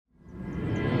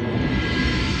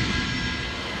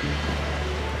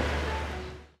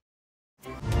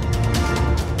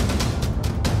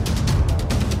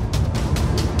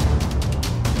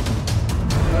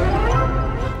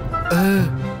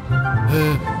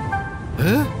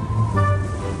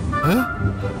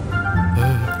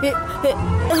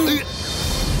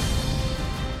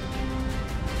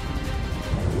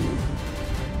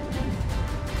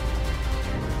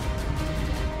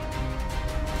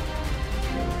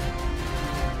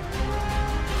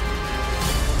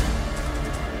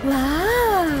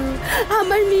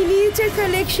আমার মিনিয়েচার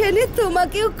কালেকশনে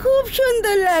তোমাকেও খুব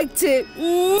সুন্দর লাগছে।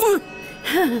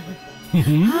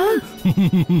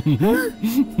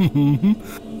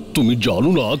 তুমি জানো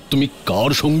না তুমি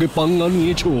কার সঙ্গে পাঙ্গা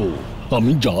নিয়েছো?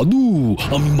 আমি জাদু,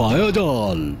 আমি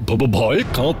মায়াজাল, ভয়ে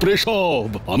কাঁপড়ে সব,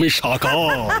 আমি সাকাল।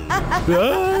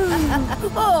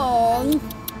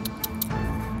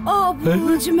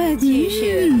 অবুঝ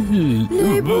ম্যাজিশিয়ান,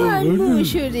 লেবু আর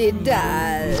মুসুরির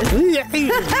ডাল।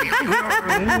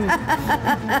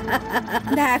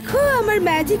 দেখো আমার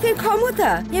ম্যাজিকের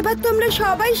ক্ষমতা। এবার তোমরা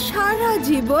সবাই সারা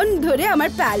জীবন ধরে আমার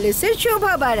প্যালেসের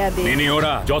শোভা বাড়াবে।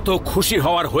 মিনিওরা, যত খুশি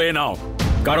হওয়ার হয়ে নাও,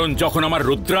 কারণ যখন আমার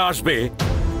রুদ্রা আসবে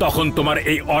তখন তোমার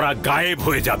এই অরা গায়েব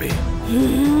হয়ে যাবে।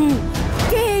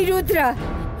 কে এই রুদ্রা?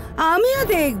 আমিও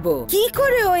দেখব কি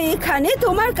করে ও এখানে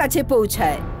তোমার কাছে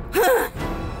পৌঁছায়।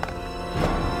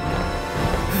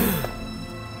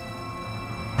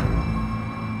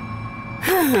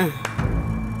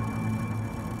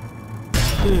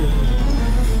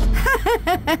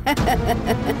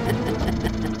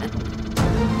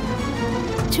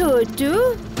 ছোটু,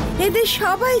 এদের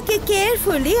সবাইকে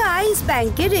কেয়ারফুলি আইস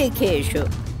ব্যাংকে রেখে এসো।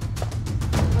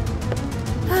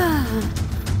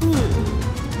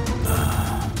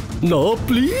 না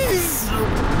please.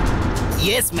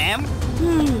 Yes ma'am.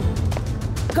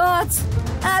 Gods,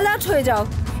 alert হয়ে যাও।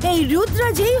 এই রুদ্রা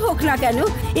যেই হোক না কেন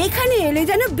এখানে এলে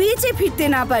যেন বেঁচে ফিরতে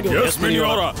না পারে। ইয়েস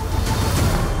মিনিওরা।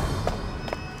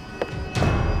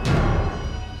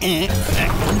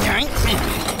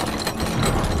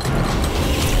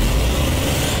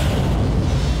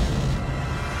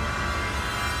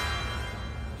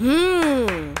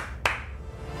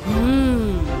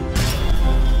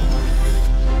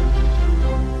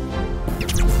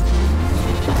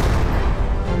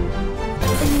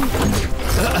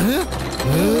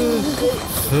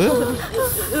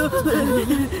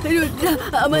 রুদ্রা,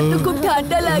 আমার তো খুব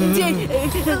ঠান্ডা লাগছে,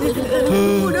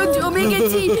 পুরো জমে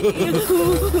গেছি।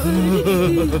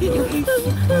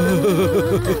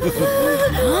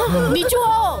 নিচু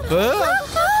হও।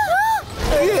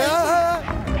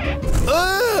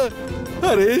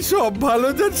 আরে সব ভালো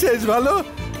যার শেষ ভালো।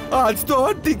 আজ তো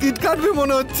আর টিকিট কাটবে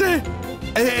মনে হচ্ছে।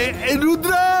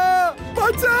 রুদ্রা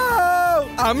বাঁচাও,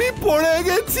 আমি পড়ে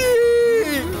গেছি।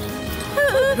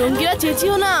 রঙ্গিলা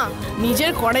চেঁচিও না,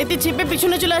 নিজের কড়াইতে চেপে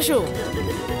পিছনে চলে আসো।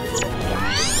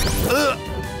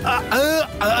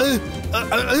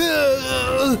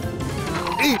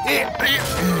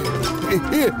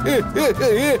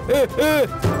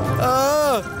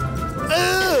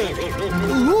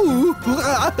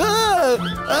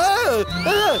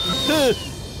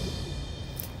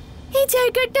 এই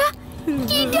জায়গাটা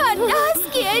কি ঠান্ডা,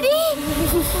 স্ক্যারি।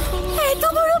 এত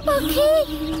বড় পাখি,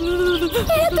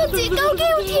 এরা তো যে কাউকে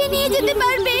উঠিয়ে নিয়ে যেতে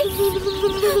পারবে।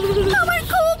 আমার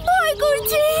খুব ভয়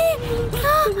করছে।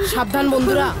 সাবধান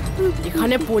বন্ধুরা,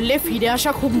 এখানে পড়লে ফিরে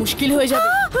আসা খুব মুশকিল হয়ে যাবে।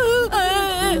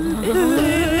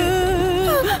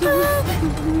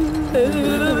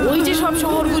 ওই যে সব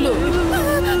শহরগুলো।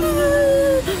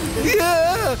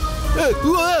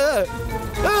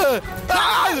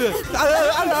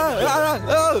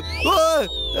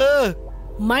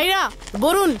 মাইরা,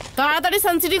 বরুণ, তাড়াতাড়ি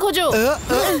সানসিটি খোঁজো।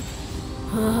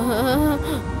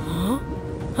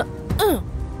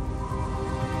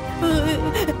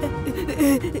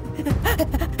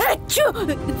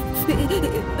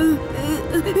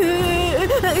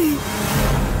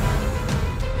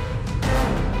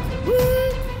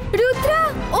 রুদ্রা,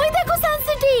 ওই দেখো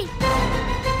Sun City.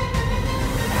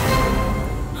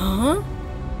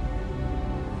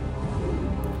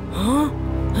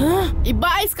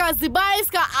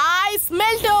 Ibaiska, ice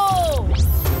melto!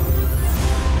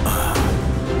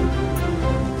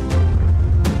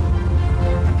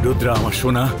 Rudra আমার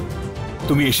সোনা,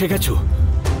 তুমি এসে গেছো।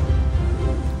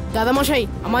 দাদা মশাই,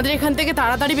 আমাদের এখান থেকে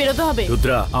তাড়াতাড়ি বেরোতে হবে।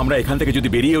 রুদ্রা, আমরা এখান থেকে যদি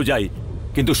বেরিয়েও যাই,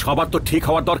 কিন্তু সবার তো ঠিক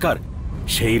হওয়ার দরকার।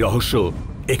 সেই রহস্য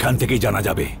এখান থেকেই জানা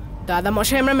যাবে। দাদা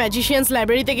মশাই, আমরা ম্যাজিশিয়ানস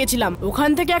লাইব্রেরিতে গেছিলাম, ওখান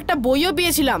থেকে একটা বইও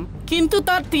পেয়েছিলাম, কিন্তু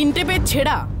তার 3টে পেজ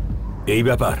ছেঁড়া। এই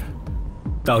ব্যাপার,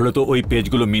 তাহলে তো ওই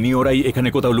পেজগুলো মিনিওরাই এখানে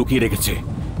কোথাও লুকিয়ে রেখেছে।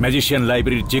 ম্যাজিশিয়ান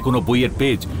লাইব্রেরির যে কোনো বইয়ের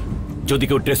পেজ যদি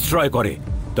কেউ ডিস্ট্রয় করে,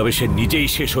 তবে সে নিজেই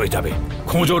শেষ হয়ে যাবে।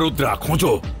 খোঁজো রুদ্রা,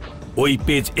 খোঁজো, ওই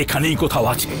পেজ এখানেই কোথাও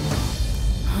আছে।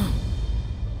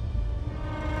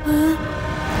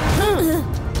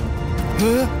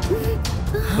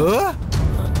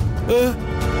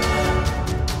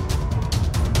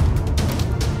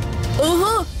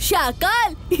 চাকাল।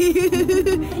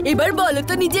 এবার বলো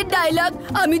তো নিজের ডায়লগ।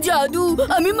 আমি জাদু,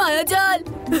 আমি মায়াজাল।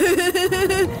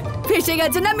 ফেসে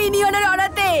গেছে না মিনিয়নের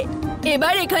অরাতে?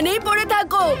 এবার এখানেই পড়ে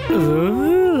থাকো।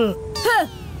 হ্যাঁ,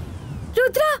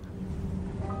 রুদ্রা,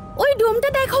 ওই ডোমটা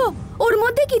দেখো, ওর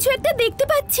মধ্যে কিছু একটা দেখতে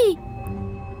পাচ্ছি।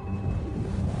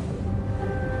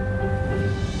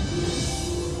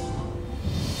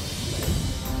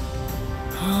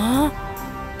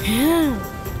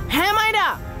 হ্যাঁ মাইরা,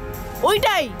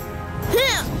 ওইটাই।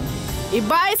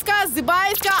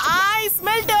 Ibaiska ice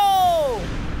melto.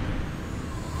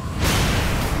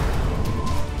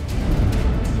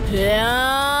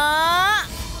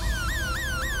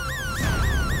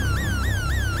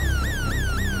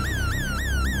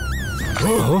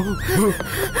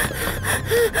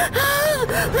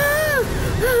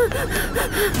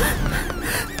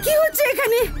 কি হচ্ছে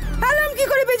এখানে? অ্যালার্ম কি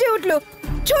করে বেজে উঠলো?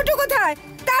 ছোট কোথায়?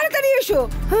 তাড়াতাড়ি এসো।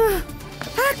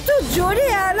 এত জোরে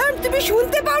অ্যালার্ম তুমি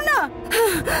শুনতে পাও না?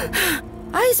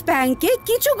 আইস ব্যাংকে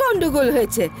কিছু গন্ডগোল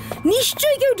হয়েছে,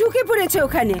 নিশ্চয়ই কেউ ঢুকে পড়েছে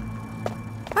ওখানে।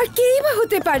 আর কেই বা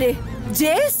হতে পারে?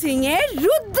 যে সিং এর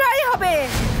রুদ্রাই হবে।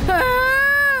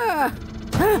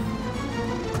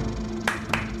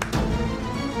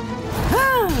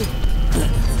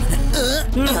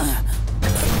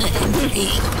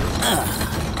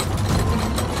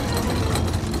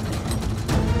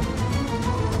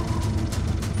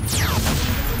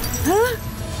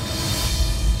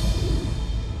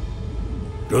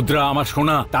 রুদ্রা আমার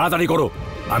সোনা, তাড়াতাড়ি করো,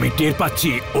 আমি টের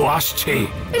পাচ্ছি ও আসছে।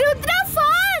 রুদ্রা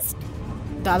ফাস্ট!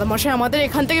 দাদামশাই, আমাদের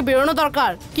এখান থেকে বেরোনো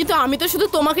দরকার, কিন্তু আমি তো শুধু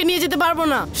তোমাকে নিয়ে যেতে পারবো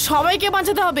না, সবাইকে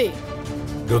বাঁচাতে হবে।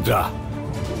 রুদ্রা,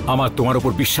 আমার তোমার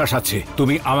উপর বিশ্বাস আছে,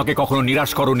 তুমি আমাকে কখনো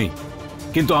নিরাশ করোনি,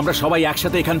 কিন্তু আমরা সবাই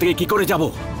একসাথে এখান থেকে কি করে যাব?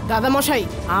 দাদামশাই,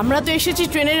 আমরা তো এসেছি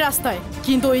ট্রেনের রাস্তায়,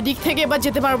 কিন্তু ওই দিক থেকে এবার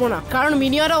যেতে পারবো না, কারণ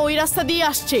মিনিয়ারা ওই রাস্তা দিয়ে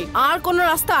আসছে। আর কোনো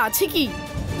রাস্তা আছে কি?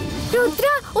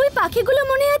 রুদ্রা, ওই পাখিগুলো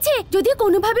মনে আছে? যদি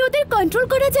কোনোভাবে ওদের কন্ট্রোল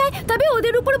করা যায়, তবে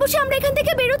ওদের উপর বসে আমরা এখান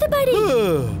থেকে বেরোতে পারি।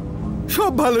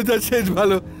 সব ভালো যার শেষ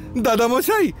ভালো।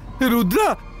 দাদামশাই, রুদ্রা,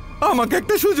 আমাকে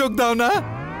একটা সুযোগ দাও না।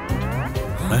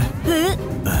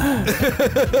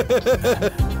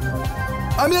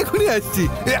 আমি এখনই আসছি।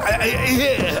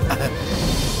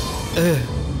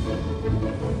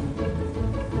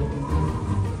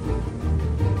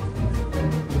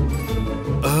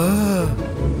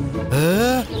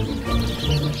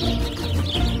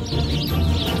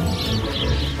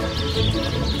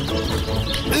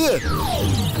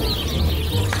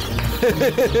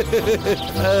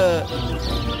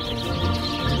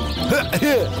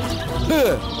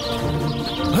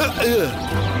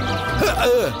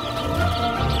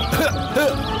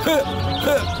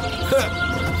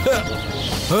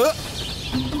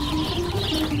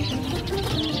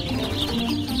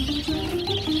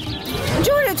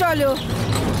 জোরে চলো,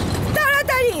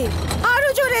 তাড়াতাড়ি, আরো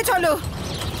জোরে চলো,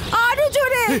 আরো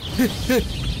জোরে।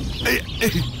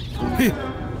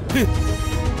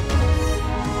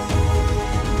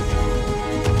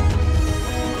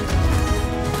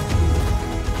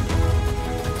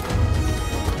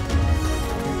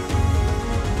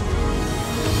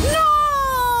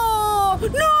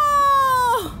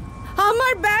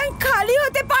 আমার ব্যাংক খালি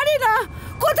হতে পারে না।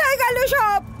 কোথায় গেল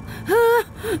সব?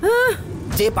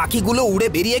 যে পাখিগুলো উড়ে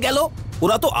বেরিয়ে গেল,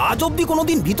 ওরা তো আজ অব্দি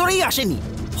কোনোদিন ভিতরেই আসেনি।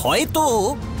 হয়তো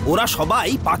ওরা সবাই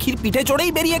পাখির পিঠে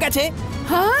চড়েই বেরিয়ে গেছে।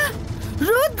 হ্যাঁ,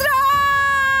 রুদ্রা!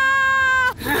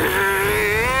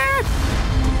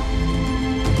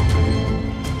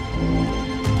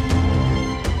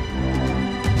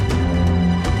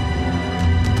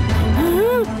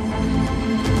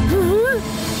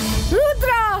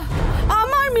 রুদ্রা,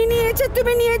 আমার মিনি এসে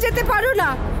তুমি নিয়ে যেতে পারো না।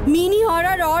 মিনি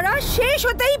হরার অরা শেষ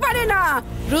হতেই পারে না।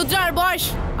 রুদ্রার বয়স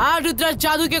আর রুদ্রার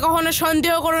জাদুকে কখনো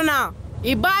সন্দেহ করো না।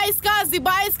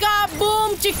 ইবাইস্কা বুম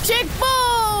চিক চিক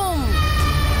বুম।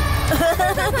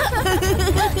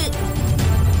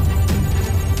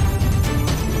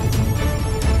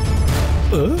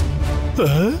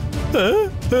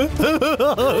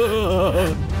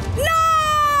 না!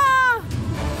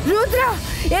 রুদ্রা,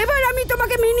 এবার আমি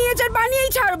তোমাকে মিনিয়েচার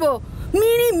বানিয়েই ছাড়বো।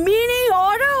 মিনি মিনি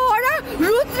অরা অরা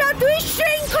রুদ্রা, তুই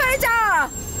শ্রিঙ্ক হয়ে যা।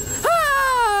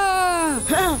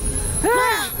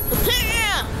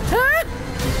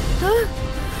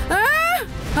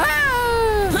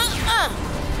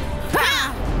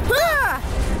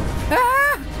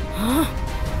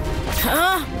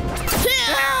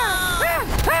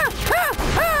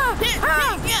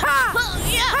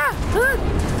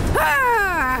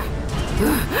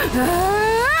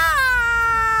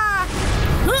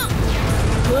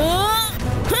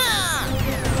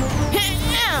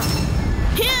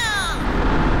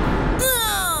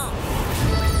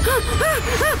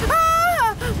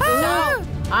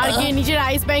 আর গিয়ে নিজের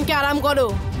আইস ব্যাংকে আরাম করো।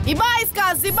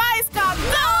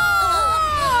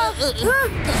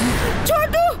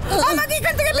 ছোট, আমাকে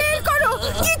এখান থেকে বের করো,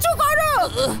 কিছু করো।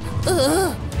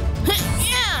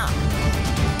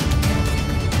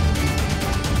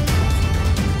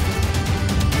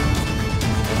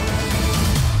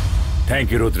 থ্যাংক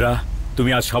ইউ রুদ্রা, তুমি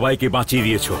আজ সবাইকে বাঁচিয়ে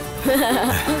দিয়েছো।